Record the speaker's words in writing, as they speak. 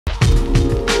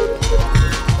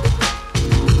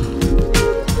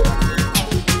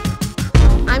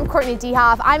Courtney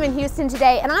Dehoff. I'm in Houston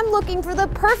today and I'm looking for the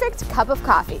perfect cup of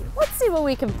coffee. Let's see what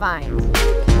we can find.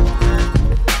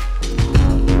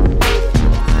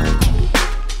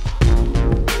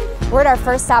 We're at our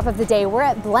first stop of the day. We're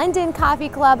at Blend-In Coffee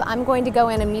Club. I'm going to go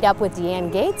in and meet up with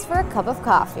Deanne Gates for a cup of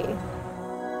coffee.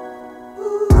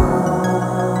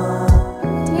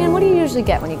 Deanne, what do you usually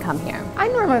get when you come here? I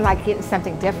normally like getting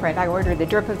something different. I order the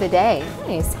drip of the day.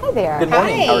 Nice. Hi there. Good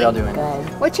morning. Hi. How are y'all doing?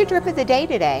 Good. What's your drip of the day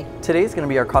today? Today's going to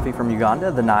be our coffee from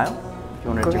Uganda, the Nile. If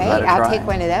you want to give Great. that a try. I'll take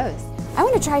one of those. I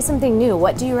want to try something new.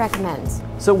 What do you recommend?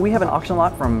 So we have an auction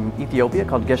lot from Ethiopia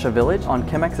called Gesha Village on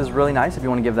Chemex is really nice if you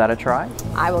want to give that a try.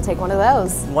 I will take one of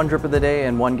those. One drip of the day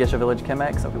and one Gesha Village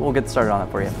Chemex. So we'll get started on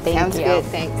that for you. Sounds you. good.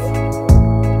 Thanks.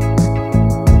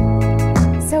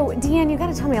 So, Deanne, you got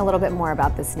to tell me a little bit more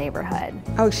about this neighborhood.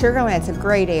 Oh, Sugar Land's a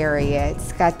great area.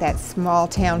 It's got that small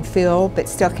town feel, but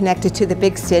still connected to the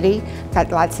big city.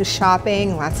 Got lots of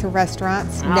shopping, lots of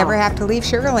restaurants. Wow. Never have to leave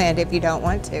Sugar Land if you don't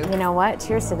want to. You know what?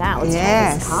 Cheers to that. Let's try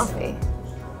Yes. this coffee.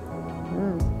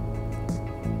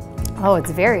 Oh,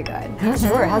 it's very good.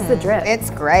 Sure. How's the drip?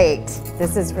 It's great.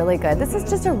 This is really good. This is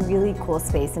just a really cool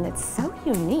space, and it's so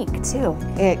unique, too.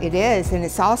 It is, and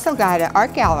it's also got an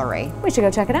art gallery. We should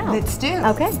go check it out. Let's do.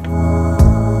 Okay.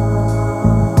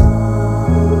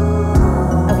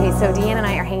 Okay, so Deanne and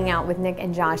I are hanging out with Nick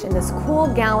and Josh in this cool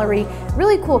gallery,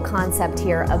 really cool concept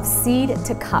here of seed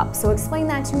to cup. So explain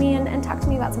that to me and talk to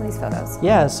me about some of these photos.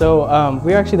 Yeah, so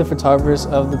we're actually the photographers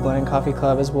of the Blend-In Coffee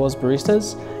Club as well as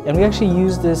baristas, and we actually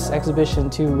use this exhibition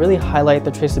to really highlight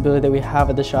the traceability that we have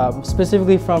at the shop,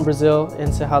 specifically from Brazil and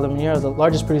Cerrado Mineiro, the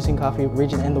largest producing coffee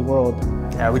region in the world.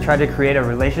 Yeah, we tried to create a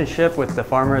relationship with the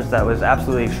farmers that was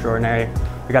absolutely extraordinary.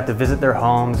 We got to visit their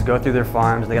homes, go through their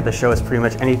farms. They got to show us pretty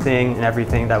much anything and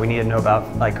everything that we need to know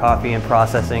about like coffee and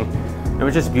processing. It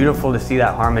was just beautiful to see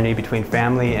that harmony between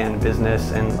family and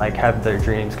business and like have their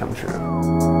dreams come true.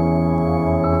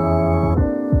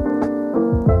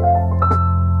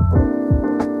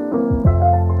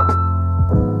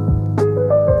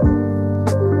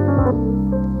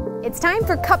 It's time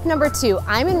for cup number 2.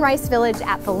 I'm in Rice Village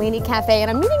at Fellini Cafe, and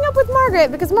I'm meeting up with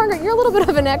Margaret because, Margaret, you're a little bit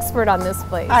of an expert on this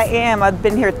place. I am. I've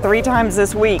been here 3 times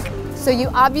this week. So you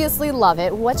obviously love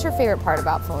it. What's your favorite part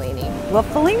about Fellini? Well,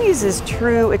 Fellini's is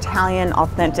true Italian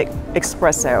authentic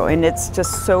espresso, and it's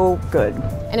just so good.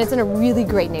 And it's in a really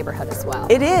great neighborhood as well.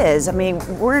 It is. I mean,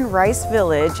 we're in Rice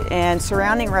Village, and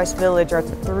surrounding Rice Village are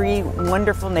 3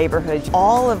 wonderful neighborhoods,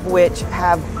 all of which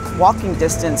have walking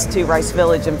distance to Rice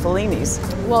Village and Fellini's.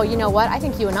 Well, you know what? I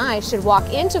think you and I should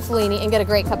walk into Fellini and get a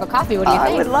great cup of coffee. What do you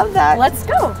think? I would love that. Let's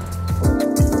go.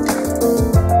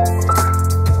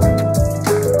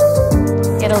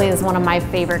 Italy is one of my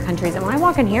favorite countries, and when I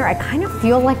walk in here, I kind of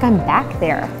feel like I'm back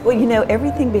there. Well, you know,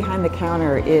 everything behind the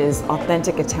counter is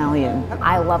authentic Italian.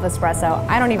 I love espresso.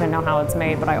 I don't even know how it's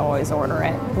made, but I always order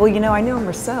it. Well, you know, I know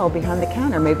Marcel behind the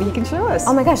counter. Maybe he can show us.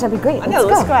 Oh my gosh, that'd be great. I know,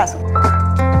 let's go. go ask.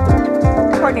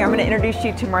 Courtney, I'm going to introduce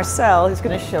you to Marcel, who's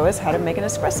going to show us how to make an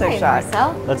espresso Hi, shot.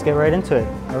 Marcel. Let's get right into it.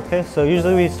 Okay, so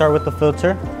usually we start with the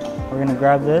filter. We're gonna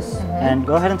grab this and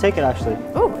go ahead and take it actually.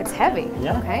 Ooh, it's heavy.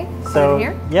 Yeah. Okay. So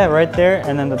here? yeah, right there,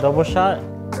 and then the double shot.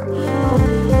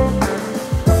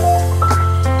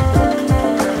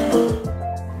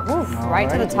 Oof, right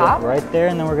to the Alright, top? yep, right there,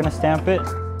 and then we're gonna stamp it.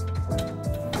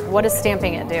 What does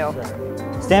stamping it do?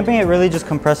 Stamping it really just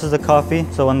compresses the coffee,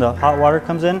 so when the hot water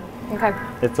comes in, Okay.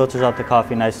 it filters out the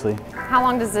coffee nicely. How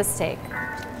long does this take?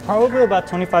 Probably about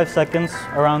 25 seconds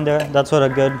around there. That's what a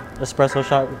good espresso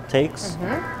shot takes.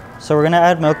 So we're gonna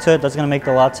add milk to it. That's gonna make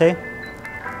the latte.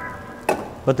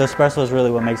 But the espresso is really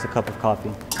what makes a cup of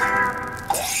coffee.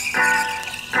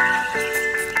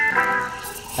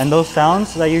 And those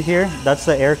sounds that you hear, that's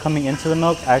the air coming into the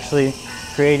milk actually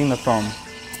creating the foam.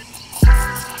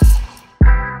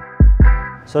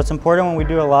 So it's important when we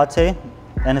do a latte,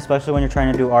 and especially when you're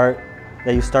trying to do art,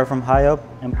 that you start from high up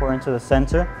and pour into the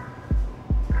center.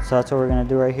 So that's what we're gonna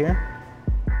do right here.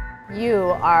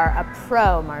 You are a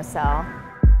pro, Marcel.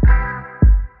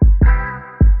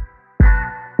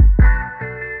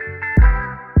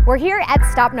 We're here at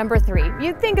stop number 3.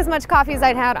 You'd think as much coffee as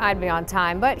I'd had, I'd be on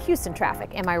time, but Houston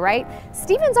traffic, am I right?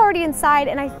 Steven's already inside,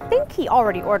 and I think he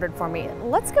already ordered for me.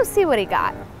 Let's go see what he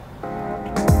got.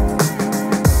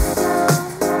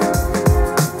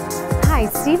 Hi, Hi,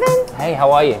 Steven. Hey,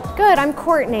 how are you? Good, I'm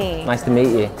Courtney. Nice to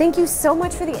meet you. Thank you so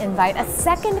much for the invite. A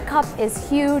second cup is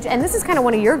huge, and this is kind of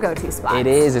one of your go-to spots. It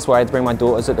is. It's where I bring my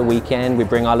daughters at the weekend. We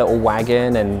bring our little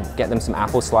wagon and get them some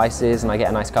apple slices, and I get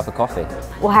a nice cup of coffee.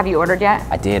 Well, have you ordered yet?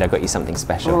 I did. I got you something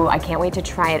special. Ooh, I can't wait to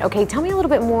try it. Okay, tell me a little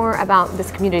bit more about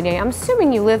this community. I'm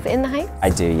assuming you live in the Heights?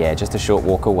 I do, yeah. Just a short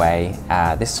walk away.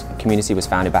 This community was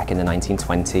founded back in the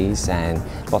 1920s, and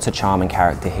lots of charm and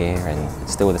character here, and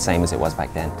still the same as it was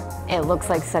back then. It looks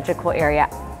like such a cool area.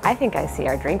 I think I see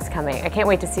our drinks coming. I can't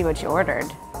wait to see what you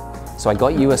ordered. So I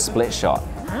got you a split shot.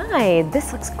 Hi,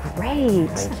 this looks great.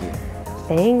 Thank you.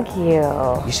 Thank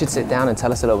you. You should sit down and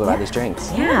tell us a little bit about these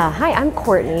drinks. Yeah, hi, I'm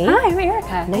Courtney. Hi, I'm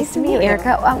Erica. Nice to meet you,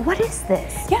 Erica. What is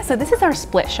this? Yeah, so this is our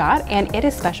split shot, and it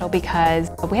is special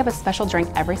because we have a special drink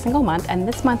every single month, and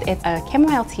this month it's a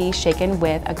chamomile tea shaken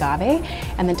with agave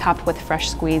and then topped with fresh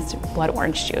squeezed blood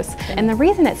orange juice. And the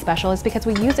reason it's special is because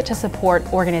we use it to support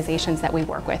organizations that we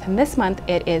work with. And this month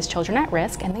it is Children at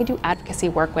Risk, and they do advocacy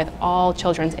work with all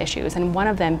children's issues, and one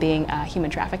of them being human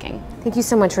trafficking. Thank you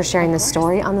so much for sharing this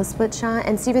story on the split shot.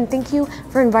 And Stephen, thank you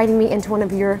for inviting me into one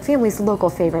of your family's local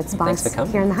favorite spots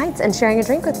here in the Heights and sharing a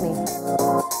drink with me.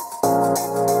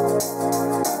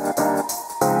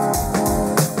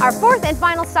 Our fourth and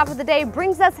final stop of the day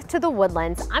brings us to the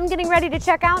Woodlands. I'm getting ready to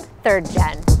check out 3rd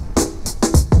Gen.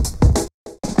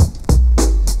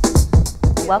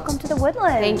 Welcome to the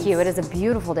Woodlands. Thank you. It is a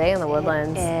beautiful day in the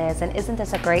Woodlands. It is, and isn't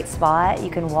this a great spot? You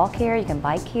can walk here, you can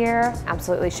bike here.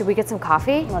 Absolutely. Should we get some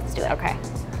coffee? Let's do it. Okay.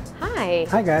 Hi.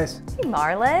 Hi guys. Hey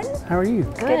Marlon. How are you?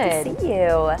 Good. Good to see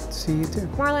you. See you too.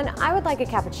 Marlon, I would like a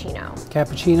cappuccino.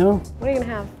 Cappuccino. What are you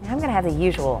gonna have? I'm gonna have the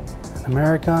usual. An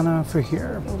Americano for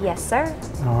here. Yes, sir.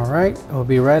 All right, we'll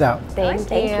be right out. Thank you.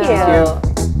 Thank you.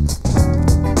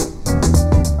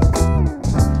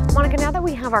 Monica, now that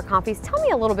we have our coffees, tell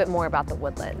me a little bit more about the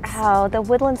Woodlands. Oh, the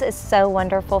Woodlands is so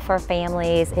wonderful for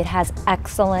families. It has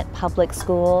excellent public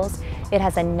schools. It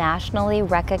has a nationally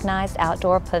recognized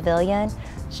outdoor pavilion.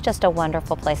 It's just a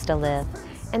wonderful place to live.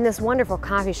 And this wonderful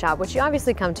coffee shop, which you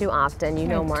obviously come to often, you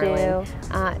know, Marlon.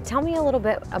 Tell me a little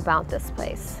bit about this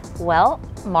place. Well,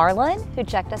 Marlon, who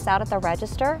checked us out at the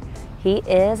register, he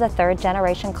is a 3rd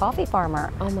generation coffee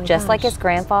farmer. Oh my just gosh. like his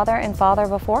grandfather and father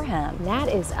before him. That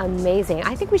is amazing.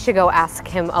 I think we should go ask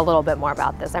him a little bit more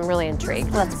about this. I'm really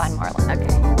intrigued. Let's find Marlon. Okay.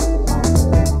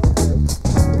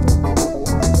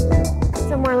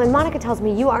 So Marlon, Monica tells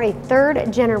me you are a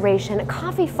 3rd generation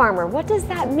coffee farmer. What does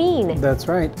that mean? That's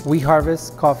right. We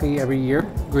harvest coffee every year,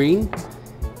 green,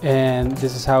 and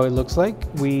this is how it looks like.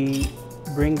 We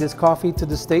bring this coffee to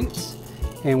the States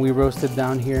and we roast it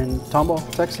down here in Tomball,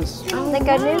 Texas. I don't think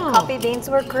I knew coffee beans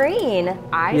were green.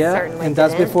 I certainly and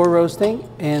that's didn't. before roasting,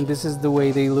 and this is the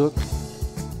way they look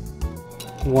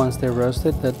once they're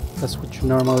roasted. That's what you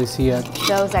normally see at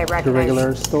Those I recognize. the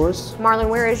regular stores. Marlon,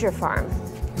 where is your farm?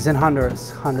 It's in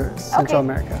Honduras, Central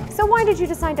America. So why did you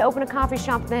decide to open a coffee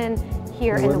shop then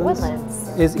here in the Woodlands?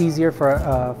 It's easier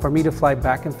for me to fly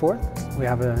back and forth. We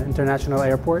have an international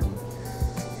airport,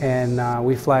 and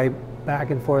we fly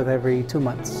back and forth every 2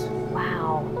 months.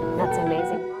 Wow, that's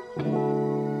amazing.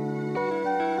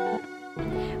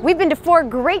 We've been to 4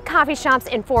 great coffee shops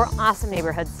in 4 awesome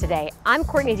neighborhoods today. I'm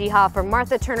Courtney Deha from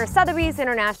Martha Turner Sotheby's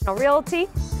International Realty.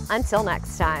 Until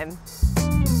next time.